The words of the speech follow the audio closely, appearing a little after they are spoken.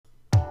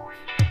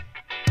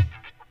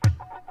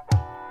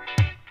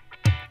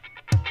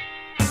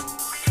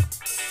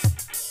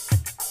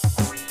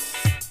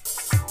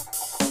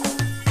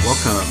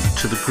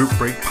Group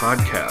Break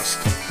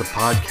Podcast, the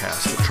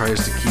podcast that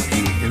tries to keep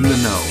you in the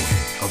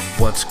know of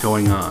what's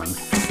going on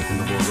in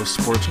the world of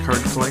sports card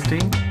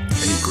collecting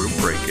and group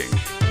breaking.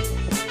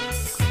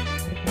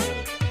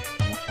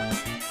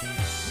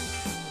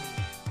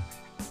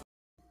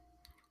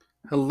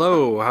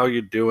 Hello, how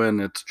you doing?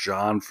 It's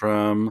John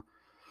from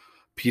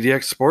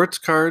PDX Sports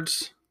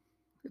Cards.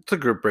 It's a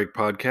Group Break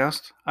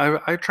podcast.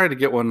 I tried to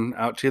get one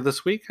out to you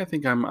this week. I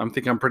think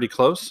I'm pretty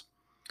close.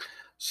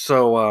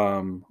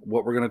 So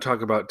what we're going to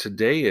talk about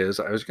today is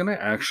I was going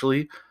to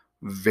actually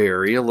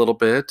vary a little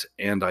bit,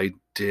 and I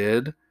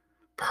did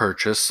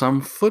purchase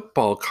some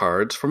football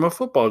cards from a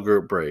football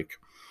group break.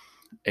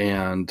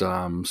 And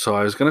so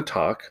I was going to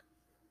talk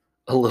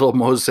a little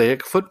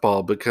Mosaic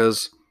football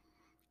because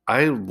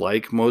I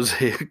like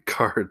Mosaic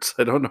cards.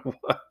 I don't know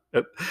why.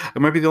 I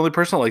might be the only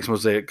person that likes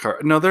Mosaic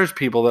cards. No, there's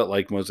people that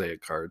like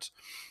Mosaic cards,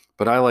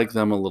 but I like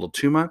them a little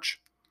too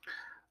much.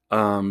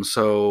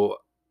 So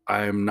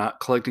I'm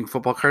not collecting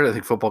football cards. I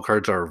think football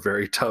cards are a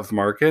very tough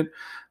market,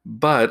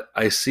 but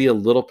I see a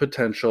little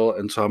potential,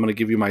 and so I'm going to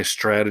give you my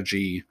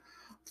strategy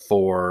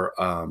for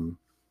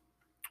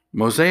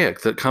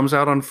Mosaic that comes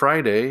out on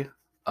Friday,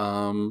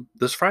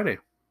 this Friday,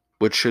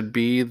 which should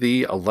be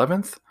the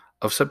 11th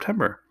of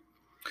September.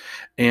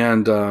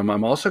 And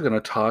I'm also going to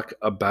talk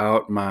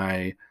about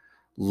my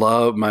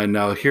love,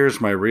 now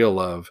here's my real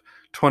love,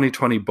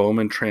 2020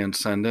 Bowman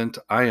Transcendent.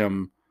 I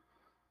am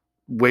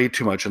way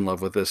too much in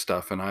love with this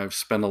stuff, and I've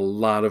spent a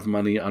lot of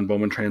money on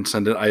Bowman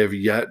Transcendent. I have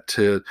yet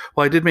to,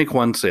 well, I did make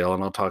one sale,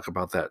 and I'll talk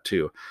about that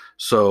too.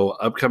 So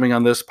upcoming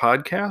on this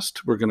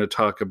podcast, we're going to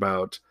talk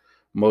about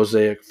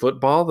Mosaic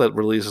football that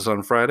releases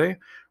on Friday.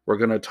 We're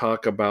going to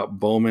talk about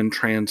Bowman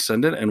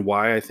Transcendent and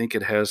why I think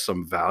it has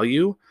some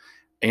value.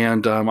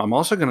 And I'm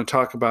also going to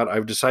talk about,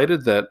 I've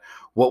decided that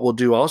what we'll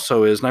do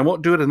also is, and I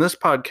won't do it in this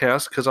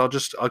podcast because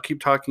I'll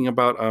keep talking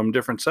about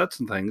different sets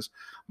and things,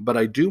 but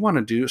I do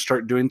want to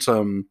start doing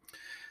some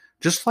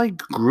just like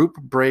group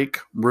break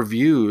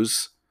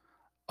reviews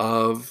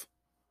of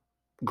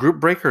group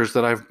breakers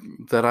that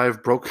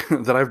I've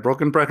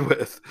broken bread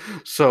with.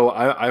 So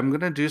I'm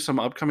going to do some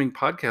upcoming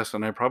podcasts,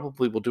 and I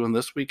probably will do them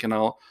this week, and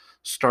I'll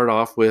start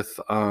off with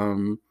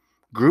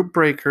group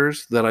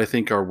breakers that I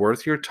think are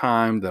worth your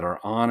time, that are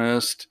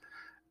honest,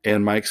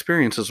 and my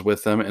experiences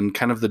with them and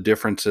kind of the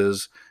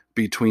differences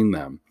between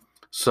them.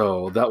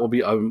 So that'll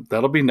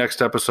be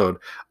next episode.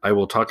 I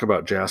will talk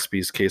about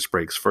Jaspy's case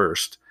breaks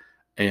first,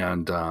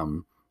 and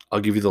I'll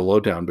give you the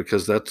lowdown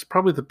because that's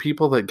probably the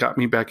people that got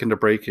me back into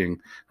breaking.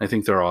 I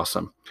think they're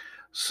awesome.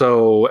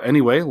 So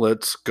anyway,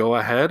 let's go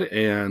ahead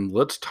and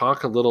let's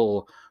talk a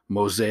little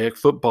Mosaic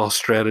football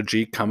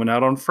strategy coming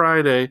out on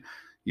Friday.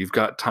 You've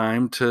got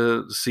time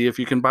to see if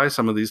you can buy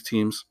some of these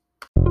teams.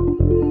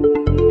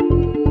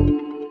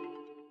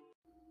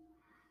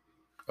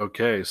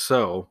 Okay,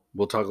 so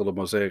we'll talk a little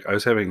Mosaic. I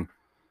was having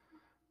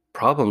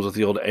problems with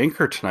the old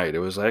Anchor tonight. It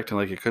was acting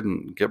like it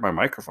couldn't get my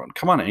microphone.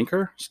 Come on,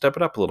 Anchor, step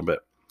it up a little bit.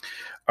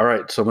 All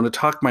right, so I'm going to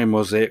talk my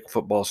Mosaic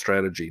football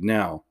strategy.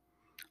 Now,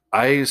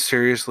 I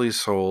seriously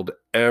sold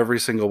every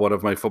single one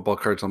of my football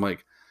cards. I'm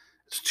like,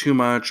 it's too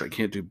much. I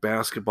can't do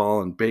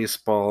basketball and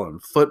baseball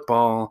and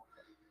football.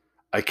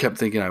 I kept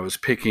thinking I was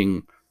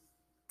picking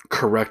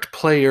correct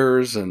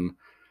players, and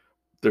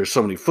there's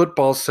so many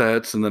football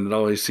sets, and then it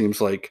always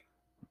seems like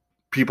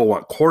people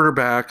want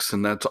quarterbacks,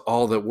 and that's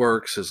all that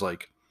works is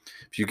like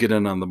if you get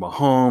in on the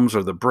Mahomes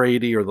or the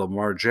Brady or the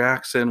Lamar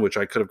Jackson, which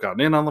I could have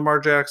gotten in on Lamar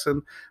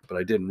Jackson, but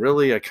I didn't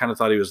really. I kind of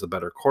thought he was the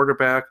better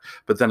quarterback.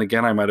 But then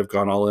again, I might have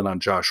gone all in on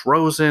Josh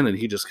Rosen, and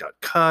he just got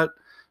cut.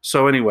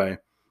 So anyway,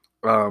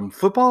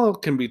 football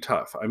can be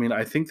tough. I mean,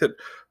 I think that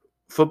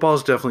football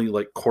is definitely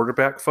like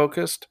quarterback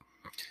focused.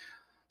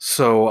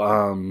 So,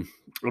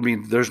 I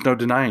mean, there's no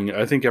denying.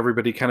 I think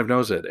everybody kind of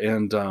knows it.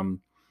 And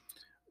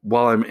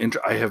while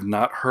I have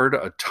not heard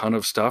a ton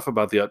of stuff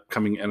about the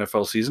upcoming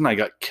NFL season. I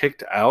got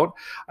kicked out.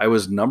 I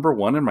was number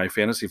one in my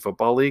fantasy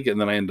football league, and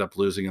then I ended up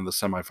losing in the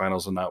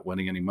semifinals and not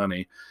winning any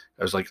money.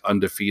 I was like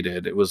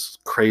undefeated. It was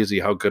crazy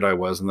how good I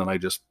was, and then I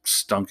just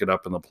stunk it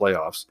up in the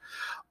playoffs.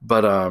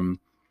 But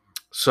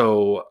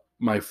so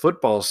my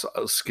football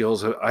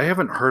skills, I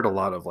haven't heard a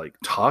lot of like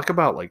talk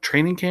about like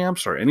training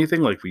camps or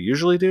anything like we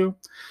usually do.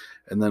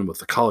 And then with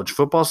the college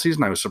football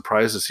season, I was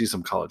surprised to see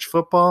some college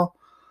football.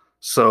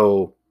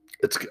 So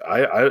it's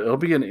going to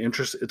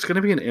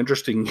be an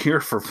interesting year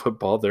for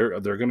football. They're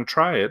going to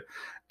try it,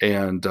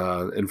 and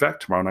in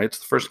fact, tomorrow night's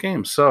the first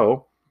game.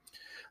 So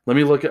let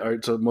me look at, all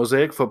right, so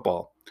Mosaic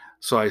football.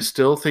 So I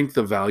still think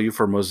the value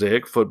for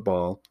Mosaic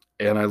football,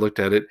 and I looked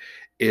at it,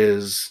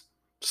 is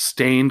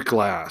stained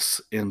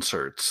glass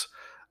inserts.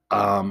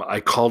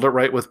 I called it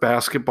right with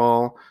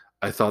basketball.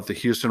 I thought the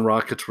Houston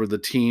Rockets were the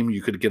team.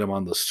 You could get them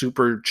on the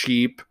super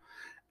cheap,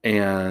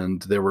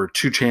 and there were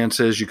two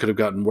chances. You could have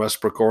gotten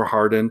Westbrook or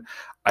Harden.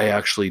 I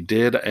actually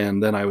did,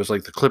 and then I was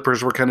like, the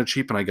Clippers were kind of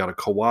cheap, and I got a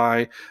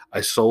Kawhi.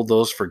 I sold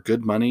those for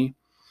good money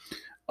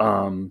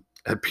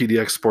at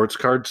PDX Sports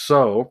Cards.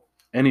 So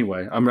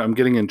Anyway, I'm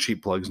getting in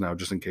cheap plugs now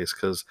just in case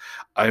because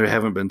I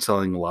haven't been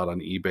selling a lot on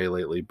eBay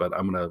lately, but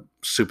I'm gonna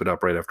soup it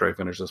up right after I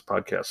finish this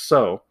podcast.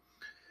 So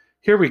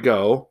here we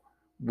go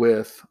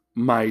with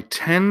my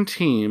 10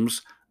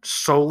 teams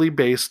solely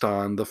based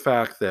on the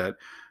fact that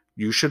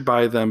you should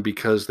buy them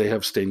because they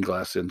have stained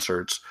glass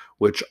inserts,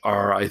 which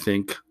are, I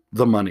think,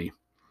 the money.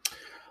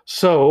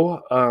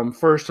 So,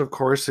 first, of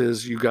course,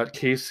 is you got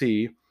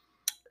KC,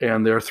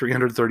 and they're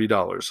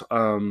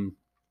 $330.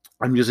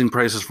 I'm using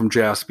prices from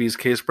Jaspy's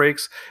case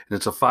breaks, and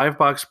it's a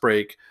 $5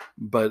 break.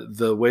 But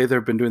the way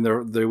they've been doing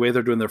the way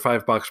they're doing their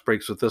 $5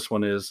 breaks with this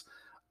one is,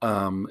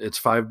 it's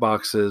 5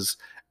 boxes,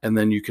 and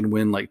then you can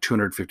win like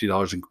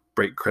 $250 in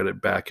break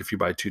credit back if you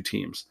buy 2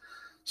 teams.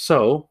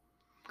 So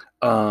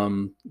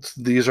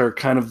these are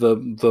kind of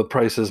the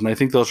prices, and I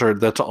think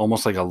that's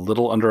almost like a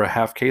little under a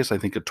half case. I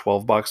think a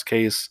 12-box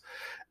case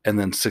and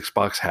then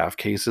 6-box half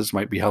cases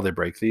might be how they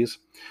break these.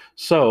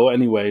 So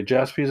anyway,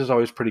 Jaspy's is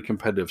always pretty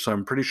competitive, so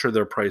I'm pretty sure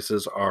their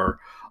prices are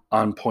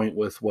on point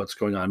with what's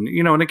going on.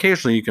 And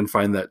occasionally you can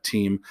find that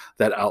team,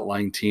 that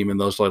outlying team, and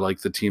those are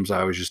like the teams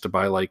I always used to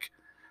buy, like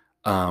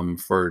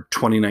for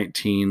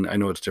 2019. I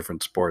know it's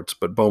different sports,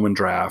 but Bowman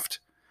Draft,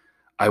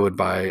 I would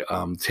buy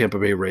Tampa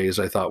Bay Rays.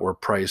 I thought were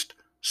priced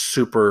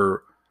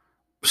super,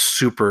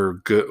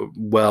 super good,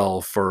 well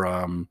for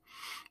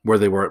where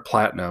they were at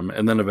Platinum,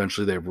 and then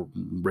eventually they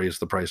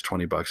raised the price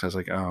 $20. I was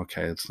like, oh,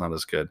 okay, it's not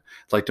as good.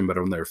 I liked them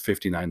better when they were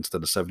 59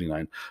 instead of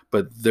 79.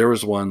 But there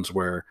was ones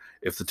where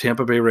if the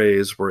Tampa Bay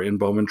Rays were in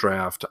Bowman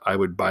Draft, I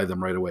would buy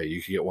them right away.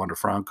 You could get Wander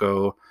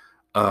Franco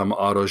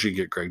autos, you could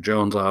get Greg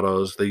Jones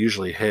autos. They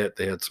usually hit.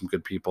 They had some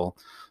good people.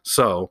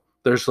 So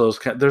there's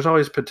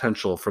always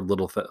potential for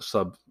little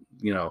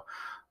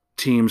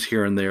teams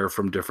here and there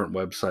from different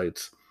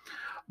websites.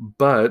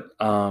 But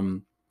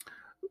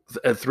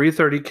at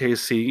 330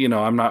 KC,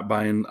 I'm not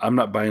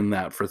buying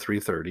that for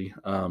 330.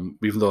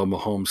 Even though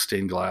Mahomes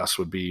stained glass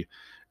would be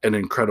an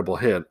incredible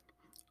hit.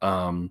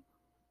 I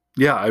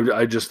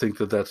just think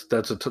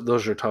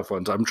those are tough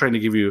ones. I'm trying to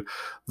give you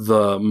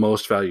the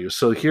most value.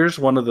 So here's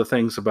one of the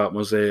things about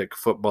Mosaic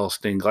football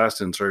stained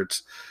glass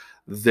inserts.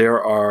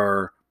 There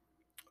are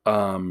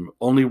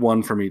only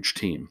one from each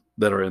team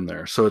that are in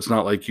there. So it's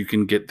not like you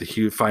can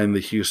find the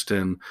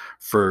Houston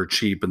for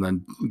cheap and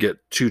then get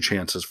 2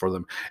 chances for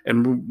them.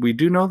 And we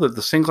do know that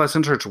the stained glass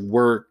inserts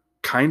were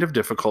kind of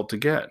difficult to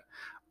get.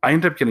 I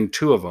ended up getting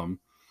 2 of them,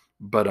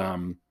 but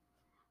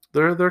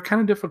they're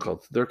kind of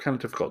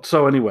difficult.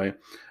 So anyway,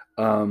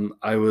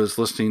 I was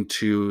listening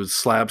to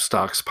Slab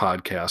Stocks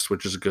podcast,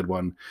 which is a good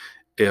one.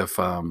 If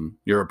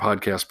you're a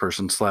podcast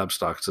person, Slab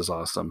Stocks is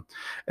awesome.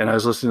 And I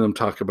was listening to them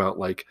talk about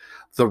like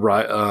they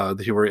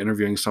were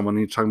interviewing someone, and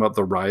he was talking about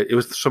the rise. It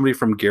was somebody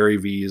from Gary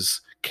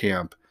V's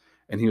camp,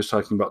 and he was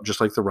talking about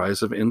just like the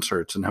rise of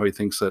inserts and how he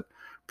thinks that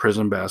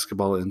Prism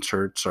basketball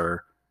inserts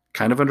are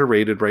kind of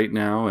underrated right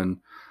now. And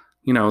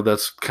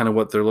that's kind of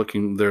what they're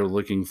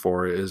looking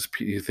for, is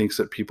he thinks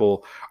that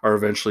people are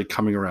eventually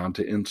coming around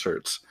to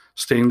inserts.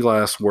 Stained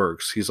glass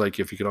works. He's like,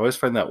 if you could always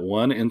find that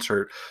one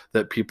insert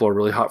that people are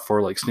really hot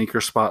for, like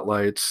sneaker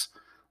spotlights,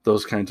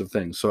 those kinds of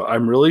things. So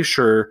I'm really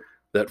sure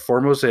that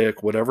for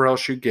Mosaic, whatever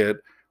else you get,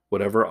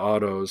 whatever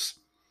autos,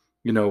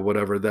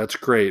 whatever, that's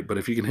great. But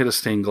if you can hit a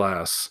stained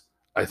glass,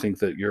 I think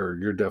that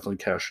you're definitely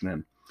cashing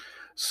in.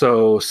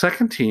 So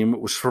second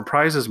team, which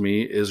surprises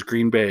me, is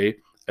Green Bay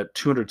at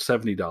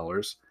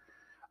 $270.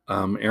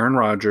 Aaron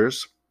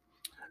Rodgers,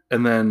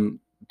 and then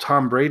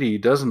Tom Brady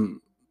doesn't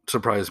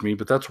surprise me,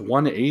 but that's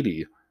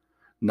 $180,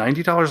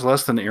 $90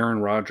 less than Aaron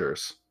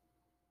Rodgers.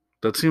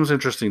 That seems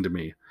interesting to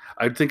me.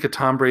 I'd think a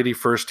Tom Brady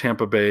first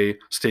Tampa Bay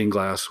stained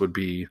glass would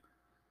be,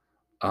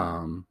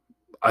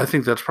 I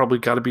think that's probably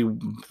got to be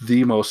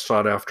the most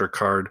sought after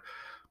card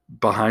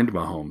behind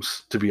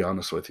Mahomes, to be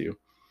honest with you.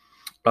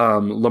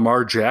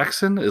 Lamar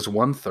Jackson is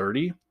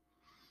 $130.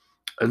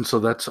 And so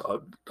that's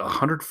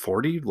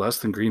 140 less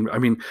than Green Bay. I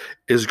mean,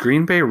 is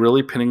Green Bay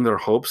really pinning their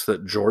hopes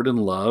that Jordan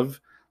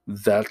Love,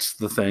 that's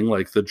the thing?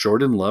 Like the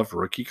Jordan Love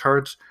rookie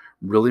cards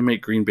really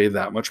make Green Bay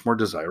that much more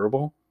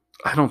desirable?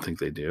 I don't think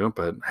they do,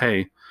 but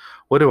hey,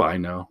 what do I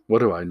know?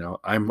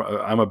 I'm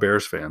a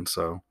Bears fan,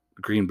 so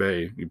Green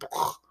Bay,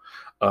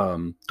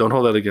 don't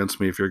hold that against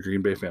me if you're a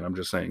Green Bay fan. I'm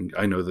just saying,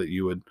 I know that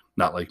you would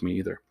not like me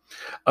either.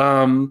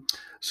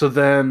 So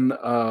then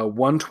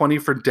 120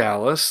 for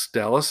Dallas.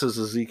 Dallas is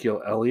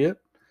Ezekiel Elliott.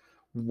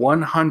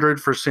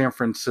 100 for San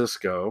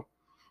Francisco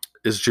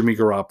is Jimmy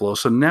Garoppolo.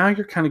 So now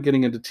you're kind of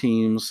getting into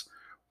teams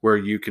where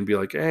you can be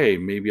like, hey,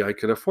 maybe I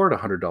could afford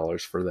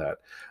 $100 for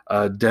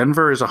that.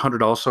 Denver is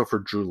 $100 also for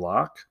Drew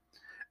Lock,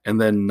 and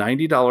then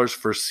 $90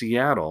 for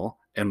Seattle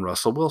and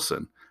Russell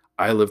Wilson.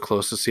 I live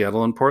close to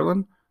Seattle and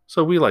Portland,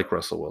 so we like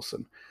Russell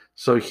Wilson.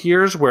 So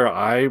here's where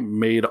I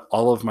made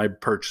all of my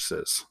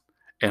purchases.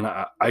 And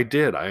I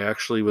did. I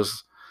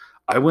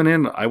went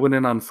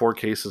in on 4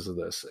 cases of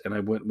this, and I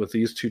went with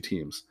these 2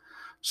 teams.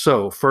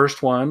 So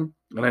first one,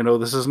 and I know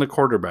this isn't a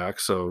quarterback,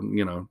 so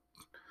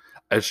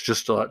it's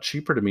just a lot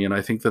cheaper to me, and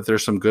I think that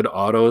there's some good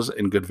autos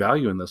and good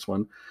value in this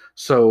one.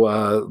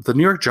 So the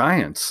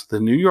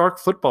New York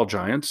Football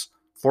Giants,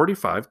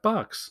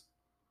 $45.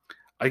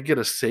 I get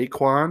a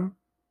Saquon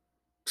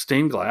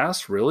stained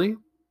glass, really?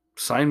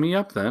 Sign me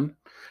up then.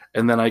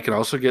 And then I can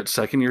also get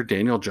second year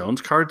Daniel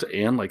Jones cards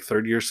and like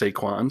third year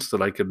Saquons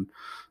that I could,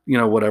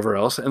 whatever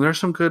else. And there's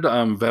some good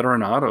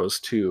veteran autos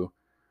too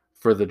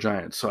for the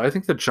Giants. So I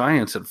think the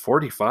Giants at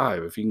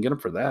 45, if you can get them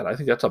for that, I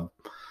think that's a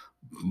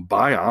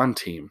buy on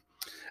team.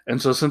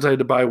 And so since I had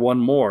to buy one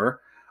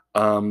more,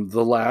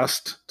 the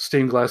last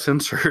stained glass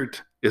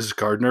insert is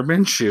Gardner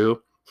Minshew.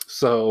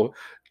 So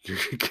you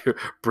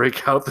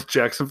break out the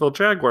Jacksonville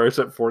Jaguars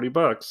at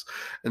 $40.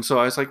 And so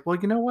I was like, well,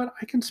 you know what?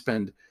 I can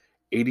spend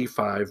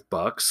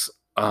 $85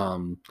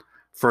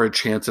 for a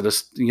chance at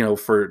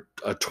for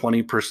a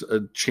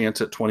 20%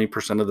 chance at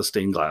 20% of the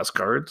stained glass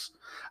cards.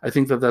 I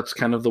think that's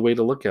kind of the way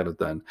to look at it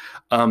then.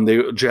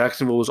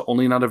 Jacksonville was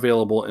only not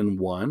available in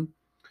one.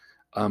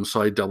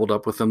 So I doubled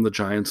up with them, the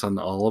Giants on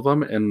all of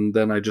them, and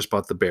then I just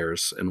bought the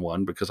Bears in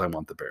one because I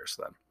want the Bears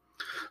then.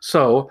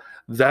 So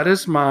that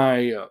is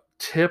my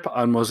tip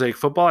on Mosaic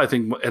Football. I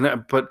think,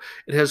 but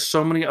it has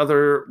so many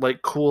other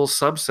like cool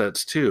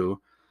subsets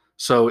too.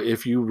 So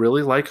if you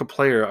really like a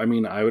player, I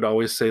mean, I would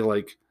always say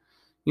like,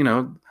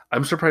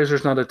 I'm surprised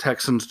there's not a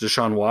Texans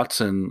Deshaun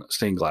Watson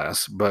stained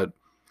glass, but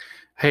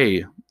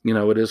hey,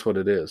 it is what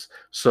it is.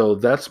 So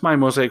that's my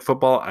Mosaic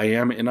Football. I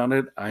am in on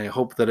it. I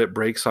hope that it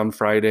breaks on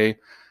Friday.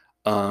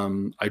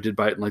 I did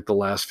buy it in like the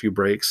last few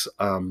breaks.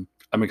 I'm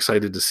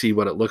excited to see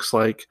what it looks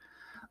like.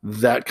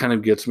 That kind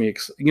of gets me,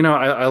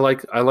 I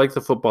like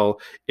the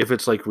football if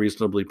it's like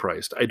reasonably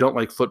priced. I don't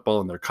like football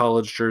in their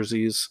college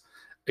jerseys,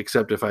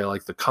 except if I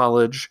like the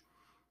college.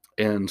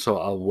 And so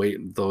I'll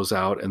wait those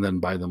out and then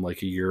buy them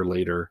like a year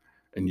later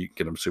and you can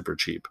get them super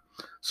cheap.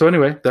 So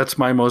anyway, that's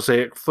my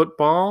Mosaic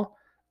Football.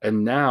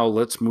 And now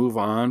let's move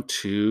on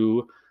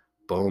to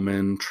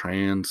Bowman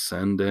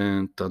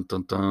Transcendent. Dun,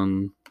 dun,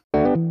 dun.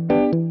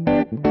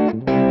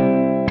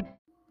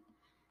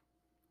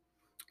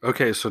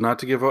 Okay, so not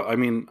to give up, I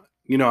mean,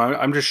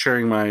 I'm just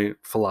sharing my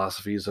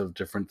philosophies of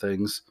different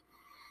things.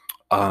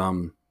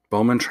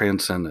 Bowman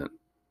Transcendent.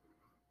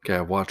 Okay,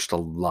 I watched a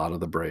lot of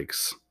the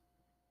breaks.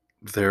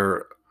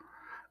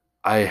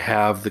 I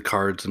have the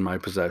cards in my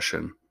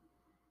possession.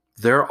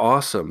 They're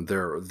awesome.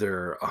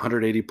 They're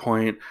 180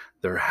 point.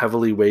 They're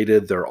heavily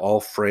weighted. They're all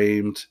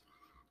framed.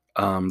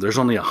 There's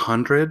only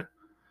 100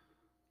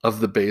 of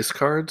the base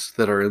cards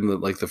that are in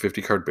the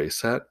 50 card base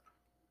set.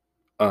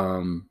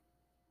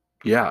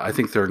 Yeah, I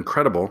think they're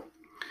incredible.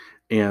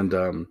 And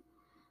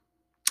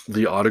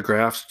the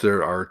autographs,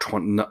 there are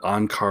 20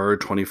 on card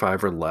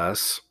 25 or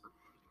less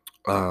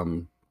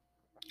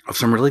of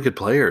some really good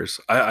players.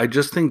 I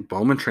just think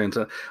Bowman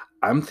Transit.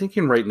 I'm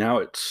thinking right now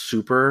it's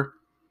super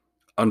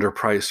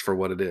underpriced for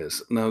what it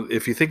is. Now,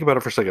 if you think about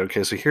it for a second,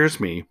 okay, so here's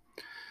me.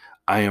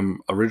 I am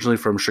originally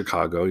from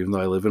Chicago, even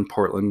though I live in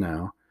Portland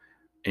now,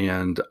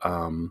 and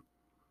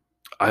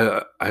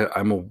I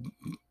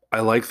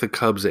like the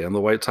Cubs and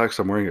the White Sox.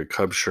 I'm wearing a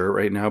Cubs shirt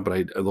right now,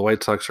 but the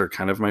White Sox are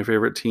kind of my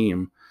favorite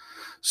team.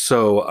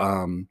 So,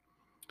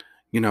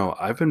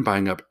 I've been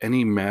buying up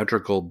any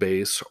Madrigal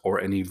base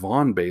or any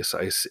Vaughn base,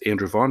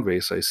 Andrew Vaughn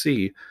base I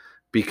see,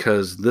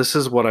 because this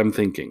is what I'm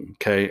thinking.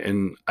 Okay,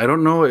 and I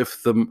don't know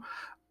if the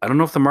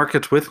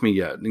market's with me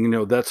yet.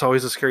 That's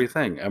always a scary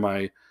thing. Am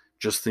I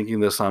just thinking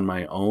this on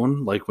my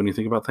own? Like when you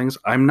think about things,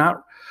 I'm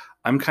not.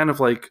 I'm kind of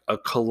like a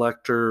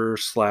collector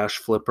 /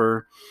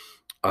 flipper.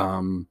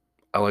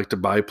 I like to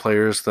buy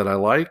players that I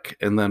like,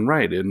 and then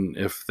and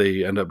if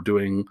they end up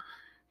doing,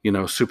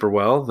 super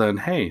well, then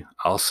hey,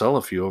 I'll sell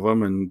a few of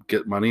them and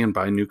get money and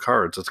buy new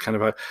cards. It's kind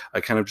of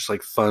I kind of just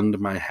like fund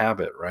my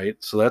habit, right?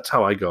 So that's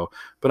how I go.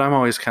 But I'm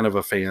always kind of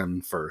a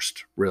fan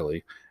first,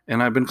 really,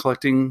 and I've been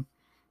collecting,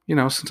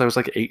 since I was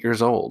like 8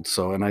 years old.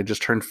 So, and I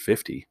just turned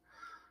 50.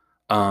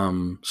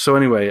 So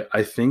anyway,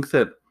 I think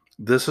that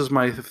this is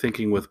my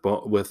thinking with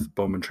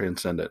Bowman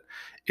Transcendent.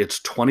 It's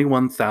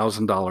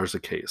 $21,000 a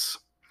case.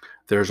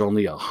 There's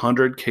only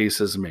 100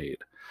 cases made.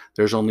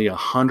 There's only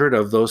 100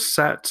 of those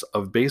sets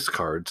of base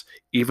cards.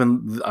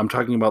 Even I'm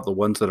talking about the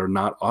ones that are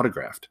not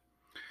autographed.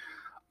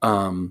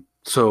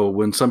 So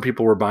when some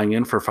people were buying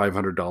in for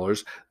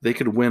 $500, they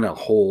could win a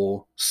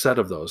whole set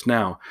of those.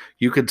 Now,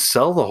 you could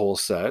sell the whole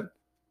set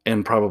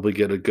and probably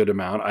get a good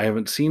amount. I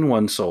haven't seen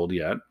one sold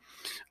yet.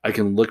 I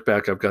can look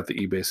back. I've got the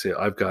eBay sale.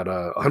 I've got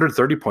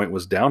 130 point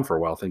was down for a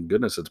while. Thank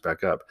goodness it's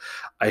back up.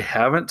 I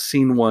haven't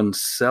seen one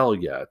sell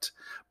yet,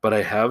 but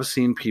I have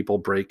seen people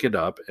break it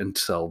up and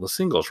sell the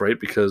singles, right?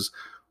 Because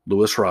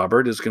Lewis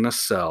Robert is going to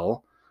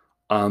sell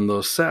on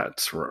those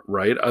sets,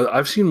 right?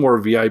 I've seen more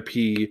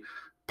VIP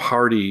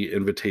party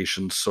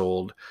invitations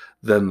sold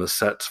than the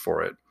sets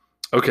for it.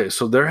 Okay,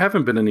 so there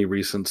haven't been any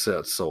recent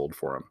sets sold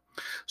for them.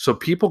 So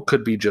people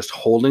could be just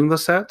holding the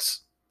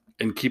sets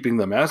and keeping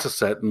them as a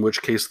set, in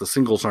which case the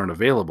singles aren't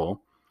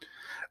available,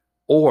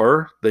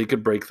 or they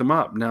could break them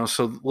up. Now,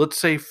 so let's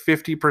say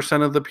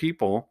 50% of the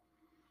people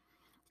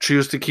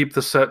choose to keep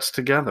the sets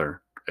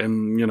together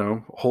and,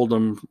 hold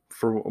them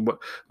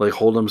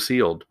hold them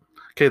sealed.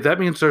 Okay, that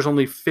means there's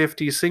only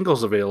 50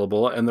 singles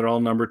available and they're all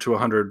numbered to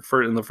 100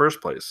 in the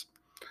first place.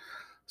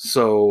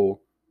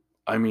 So,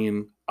 I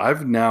mean,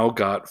 I've now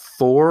got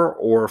 4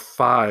 or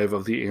 5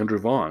 of the Andrew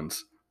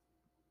Vaughns.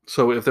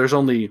 So if there's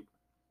only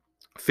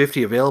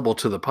 50 available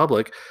to the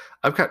public,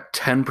 I've got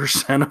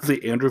 10% of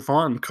the Andrew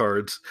Vaughn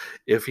cards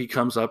if he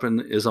comes up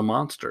and is a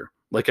monster,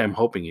 like I'm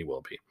hoping he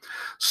will be.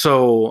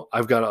 So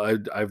I've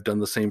done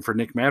the same for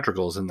Nick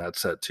Madrigal's in that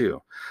set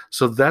too.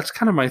 So that's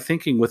kind of my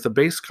thinking with the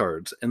base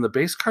cards, and the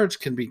base cards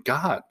can be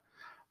got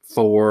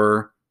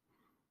for.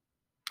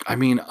 I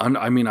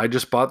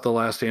just bought the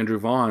last Andrew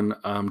Vaughn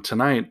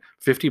tonight,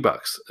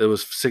 $50. It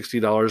was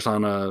 $60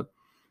 on a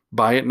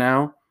buy it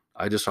now.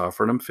 I just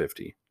offered him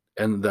 50.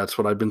 And that's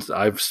what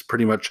I've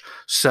pretty much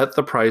set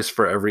the price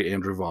for every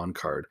Andrew Vaughn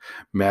card.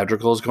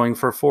 Madrigal is going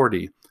for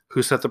 40.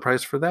 Who set the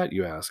price for that,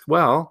 you ask?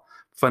 Well,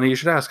 funny you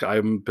should ask.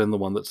 I've been the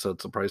one that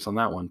sets the price on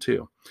that one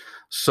too.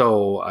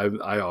 So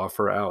I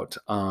offer out.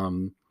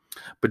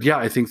 But yeah,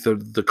 I think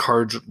the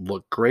cards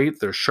look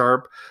great. They're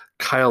sharp.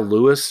 Kyle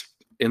Lewis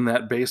in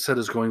that base set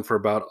is going for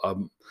about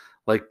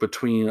like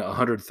between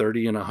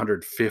 130 and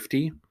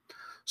 150.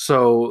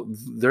 So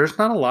there's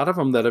not a lot of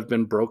them that have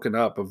been broken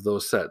up of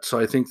those sets. So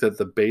I think that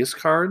the base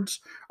cards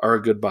are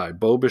a good buy.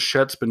 Bo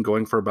Bichette's been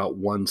going for about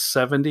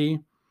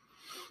 170.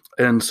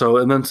 And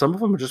then some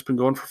of them have just been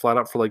going for flat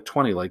out for like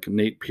 20, like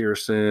Nate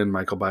Pearson,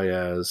 Michael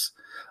Baez.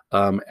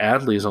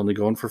 Adley's only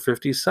going for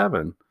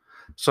 57.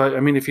 So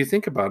I mean, if you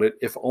think about it,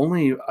 if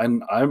only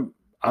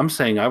I'm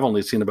saying I've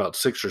only seen about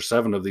 6 or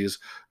 7 of these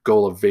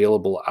go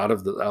available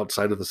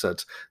outside of the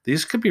sets.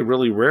 These could be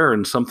really rare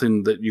and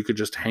something that you could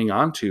just hang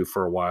on to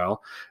for a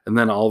while, and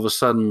then all of a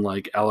sudden,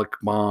 like Alec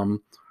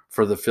Bohm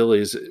for the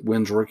Phillies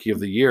wins Rookie of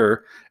the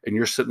Year, and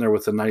you're sitting there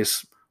with a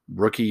nice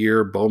Rookie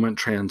Year Bowman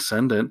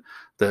Transcendent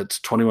that's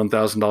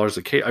 $21,000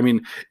 a case. I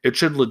mean, it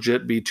should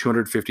legit be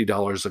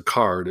 $250 a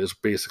card is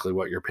basically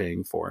what you're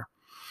paying for.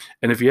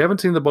 And if you haven't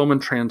seen the Bowman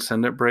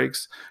Transcendent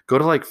breaks, go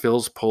to like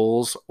Phil's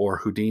Pulls or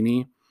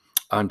Houdini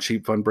on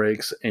Cheap Fun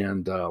Breaks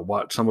and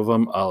watch some of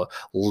them.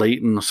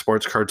 Leighton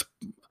Sports Cards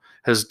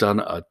has done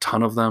a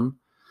ton of them.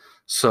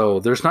 So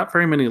there's not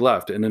very many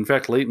left. And in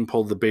fact, Leighton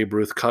pulled the Babe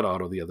Ruth cut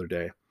auto the other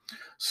day.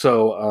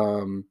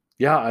 So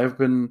yeah, I've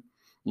been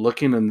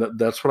looking, and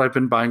that's what I've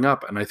been buying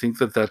up. And I think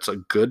that that's a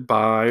good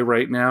buy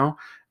right now.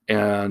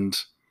 And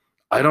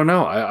I don't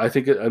know. I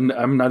think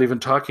I'm not even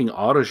talking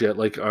autos yet.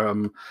 Like I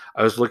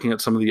was looking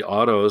at some of the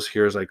autos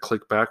here as I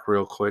click back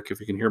real quick, if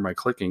you can hear my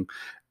clicking,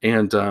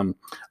 and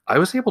I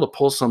was able to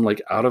pull some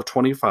like out of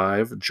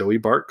 25 Joey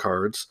Bart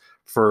cards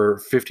for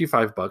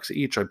 $55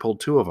 each. I pulled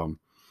 2 of them,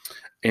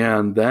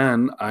 and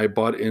then I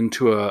bought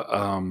into a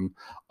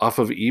off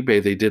of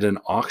eBay. They did an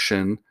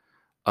auction.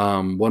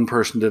 One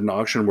person did an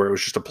auction where it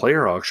was just a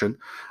player auction.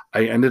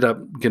 I ended up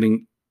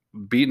getting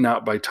beaten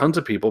out by tons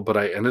of people, but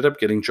I ended up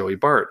getting Joey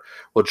Bart.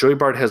 Well, Joey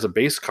Bart has a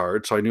base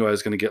card, so I knew I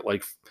was going to get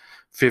like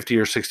 50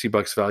 or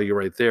 $60 value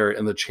right there.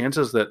 And the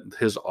chances that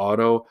his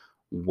auto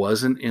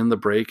wasn't in the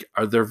break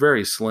they're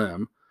very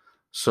slim.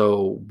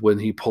 So when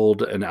he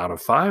pulled an out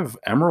of 5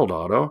 Emerald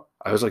auto,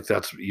 I was like,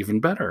 that's even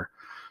better.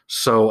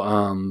 So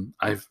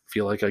I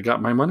feel like I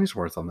got my money's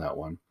worth on that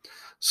one.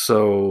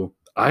 So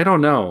I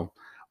don't know.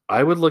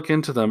 I would look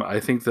into them. I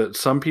think that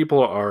some people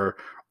are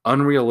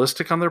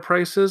unrealistic on their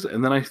prices,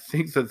 and then I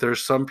think that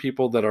there's some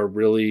people that are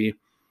really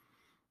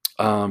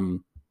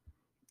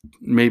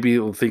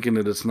maybe thinking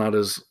that it's not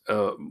as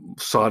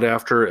sought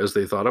after as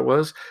they thought it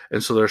was,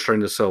 and so they're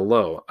starting to sell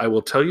low. I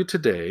will tell you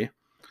today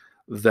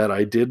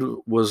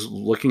that was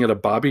looking at a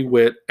Bobby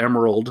Witt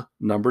Emerald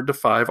numbered to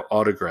 5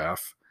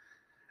 autograph,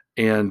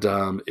 and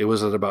it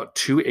was at about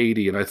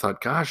 280, and I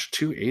thought, gosh,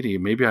 280,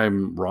 maybe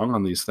I'm wrong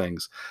on these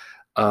things.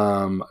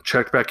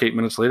 Checked back 8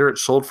 minutes later, it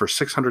sold for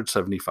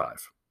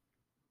 675.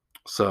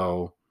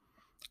 So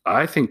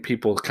I think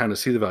people kind of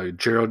see the value.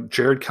 Jared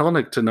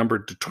Kelenic to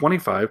numbered to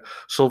 25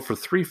 sold for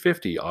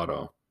 350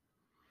 auto.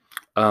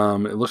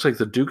 It looks like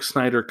the Duke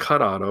Snider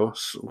cut auto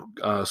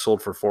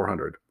sold for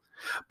 400.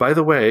 By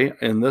the way,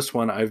 in this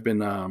one, I've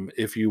been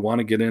if you want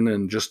to get in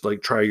and just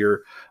like try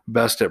your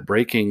best at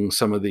breaking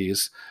some of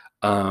these,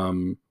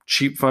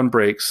 Cheap Fun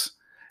Breaks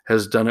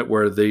has done it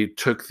where they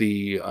took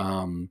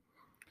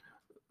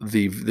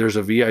there's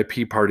a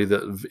VIP party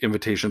that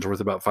invitation's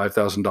worth about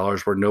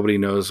 $5,000 where nobody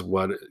knows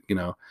what,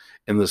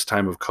 in this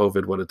time of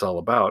COVID, what it's all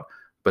about.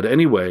 But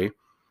anyway,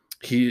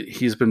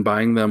 he's been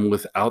buying them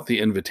without the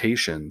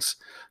invitations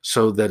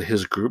so that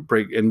his group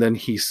break, and then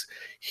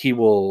he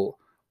will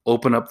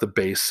open up the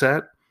base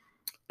set,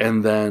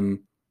 and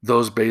then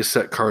those base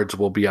set cards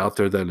will be out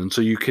there then. And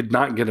so you could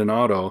not get an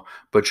auto,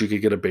 but you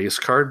could get a base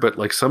card. But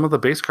like some of the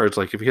base cards,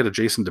 like if you get a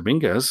Jason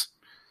Dominguez,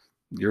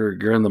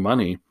 you're in the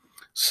money.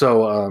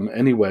 So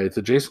anyway,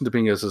 the Jason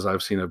Dominguez's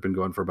I've seen have been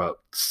going for about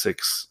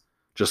 6,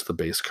 just the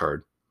base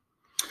card.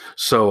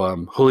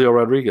 So Julio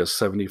Rodriguez,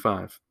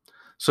 75.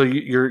 So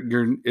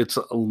it's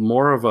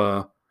more of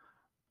a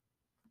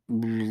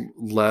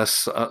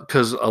less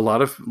because a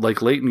lot of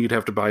like Leighton, you'd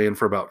have to buy in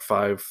for about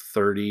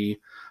 535.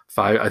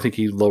 I think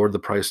he lowered the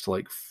price to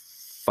like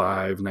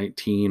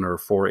 519 or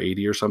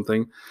 480 or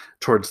something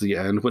towards the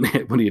end when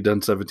he had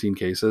done 17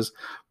 cases.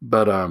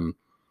 But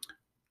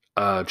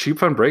Cheap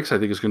Fun Breaks, I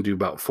think, is going to do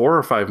about 4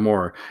 or 5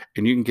 more,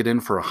 and you can get in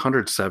for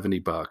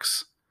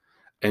 $170.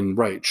 And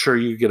right, sure,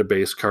 you get a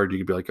base card, you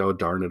could be like, oh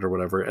darn it, or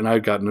whatever. And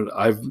I've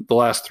the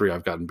last 3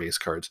 I've gotten base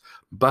cards,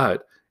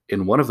 but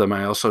in one of them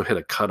I also hit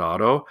a cut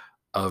auto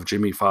of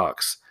Jimmy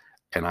Fox,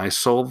 and I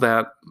sold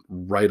that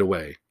right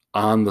away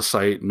on the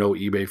site, no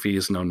eBay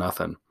fees, no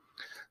nothing.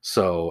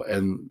 So,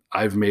 and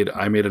I made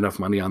enough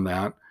money on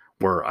that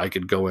where I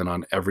could go in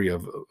on every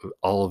of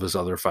all of his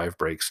other 5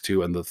 breaks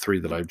too, and the 3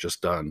 that I've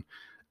just done,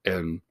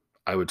 and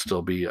I would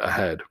still be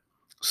ahead.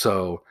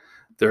 So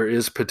there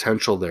is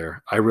potential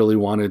there. I really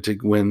wanted to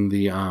win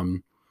the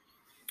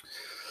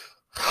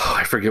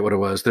I forget what it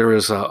was. There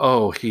was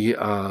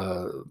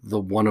the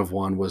one of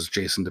one was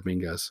Jason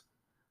Dominguez.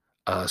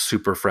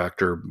 Super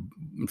Fractor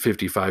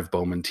 55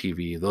 Bowman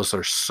TV. Those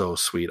are so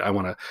sweet.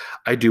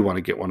 I do want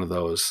to get one of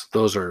those.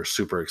 Those are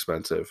super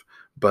expensive,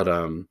 but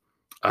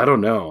I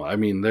don't know. I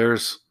mean,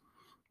 there's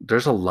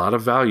a lot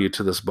of value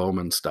to this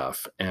Bowman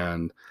stuff,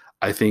 and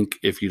I think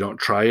if you don't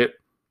try it,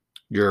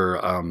 you're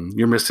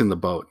missing the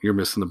boat. You're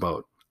missing the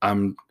boat.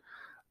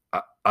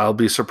 I'll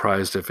be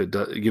surprised if it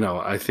does. You know,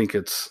 I think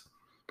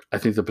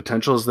the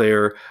potential is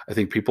there. I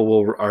think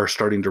people are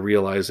starting to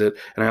realize it,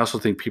 and I also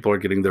think people are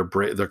getting their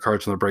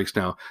cards and their breaks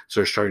now, so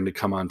they're starting to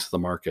come onto the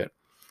market.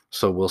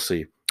 So we'll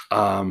see.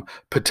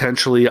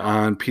 Potentially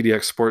on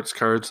PDX Sports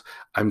Cards,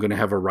 I'm going to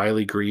have a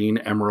Riley Green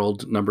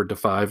Emerald numbered to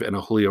 5 and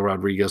a Julio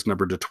Rodriguez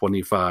numbered to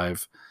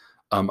 25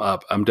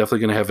 up. I'm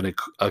definitely going to have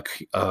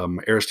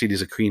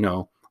Aristides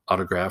Aquino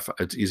autograph.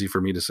 It's easy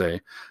for me to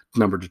say,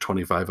 numbered to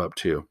 25 up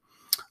too.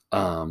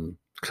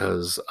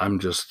 Because I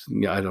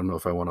don't know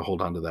if I want to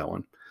hold on to that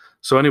one.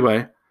 So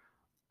anyway,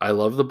 I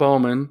love the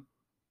Bowman,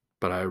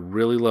 but I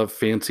really love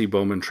fancy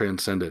Bowman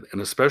Transcendent,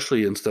 and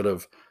especially instead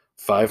of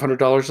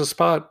 $500 a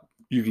spot,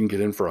 you can get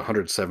in for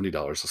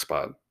 $170 a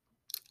spot,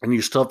 and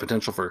you still have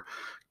potential for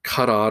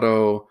cut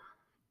auto,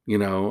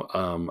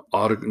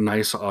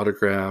 nice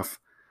autograph,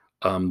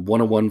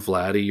 101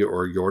 Vladdy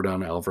or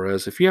Yordan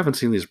Alvarez. If you haven't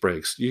seen these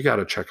breaks, you got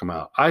to check them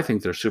out. I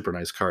think they're super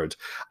nice cards.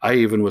 I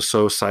even was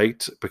so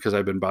psyched because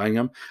I've been buying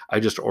them. I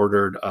just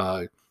ordered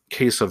a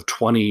case of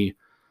 20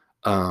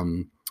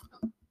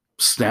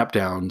 snap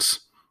downs,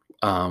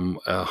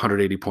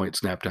 180 point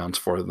snap downs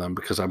for them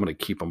because I'm going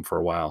to keep them for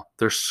a while.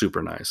 They're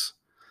super nice.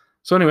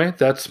 So anyway,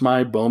 that's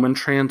my Bowman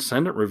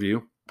Transcendent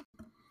review.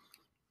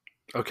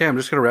 Okay, I'm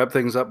just going to wrap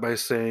things up by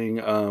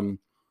saying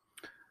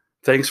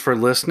thanks for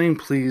listening.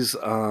 Please,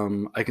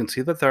 I can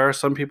see that there are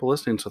some people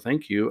listening, so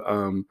thank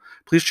you.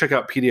 Please check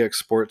out PDX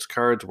Sports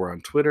Cards. We're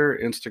on Twitter,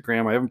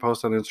 Instagram. I haven't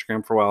posted on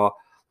Instagram for a while.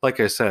 Like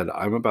I said,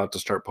 I'm about to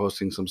start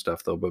posting some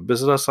stuff, though. But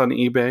visit us on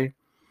eBay.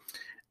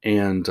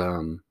 And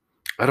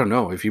I don't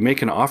know, if you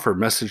make an offer,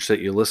 message that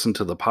you listen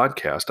to the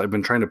podcast. I've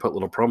been trying to put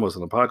little promos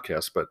in the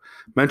podcast, but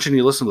mention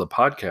you listen to the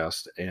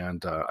podcast,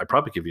 and I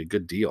probably give you a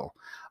good deal.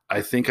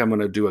 I think I'm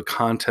going to do a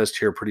contest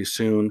here pretty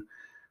soon.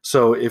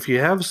 So if you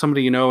have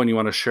somebody you know and you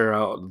want to share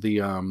out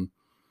the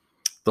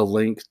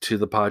link to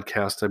the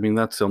podcast, I mean,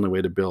 that's the only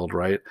way to build,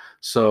 right?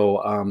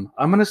 So I'm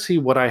going to see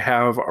what I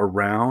have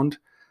around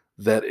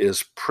that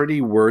is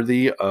pretty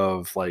worthy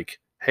of, like,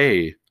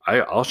 hey,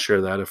 I'll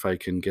share that if I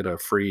can get a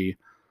free,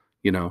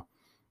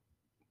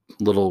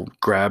 little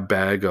grab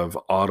bag of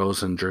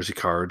autos and jersey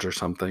cards or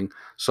something.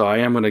 So I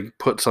am going to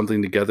put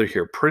something together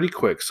here pretty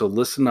quick. So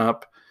listen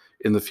up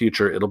in the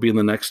future. It'll be in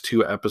the next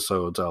 2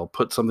 episodes. I'll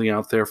put something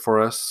out there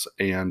for us.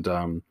 And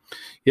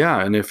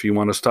and if you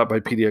want to stop by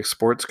PDX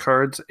Sports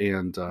Cards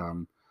and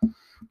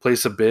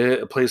place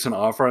an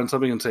offer on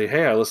something and say,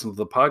 hey, I listened to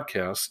the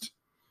podcast,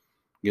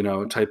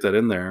 type that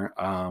in there.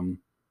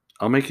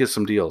 I'll make you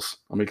some deals.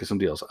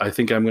 I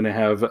think I'm going to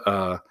have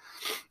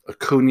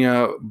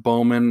Acuna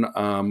Bowman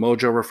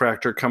Mojo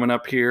Refractor coming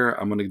up here.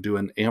 I'm going to do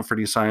an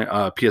Anthony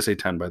PSA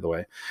 10, by the way.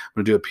 I'm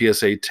going to do a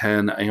PSA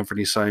 10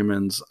 Anthony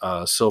Simons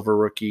Silver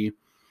Rookie.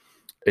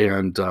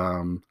 And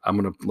I'm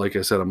going to, like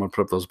I said, I'm going to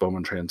put up those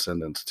Bowman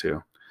Transcendents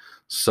too.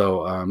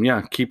 So,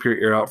 keep your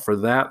ear out for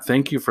that.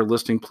 Thank you for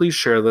listening. Please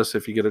share this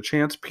if you get a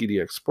chance.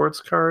 PDX Sports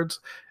Cards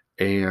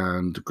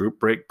and Group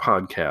Break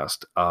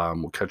Podcast.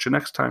 We'll catch you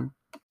next time.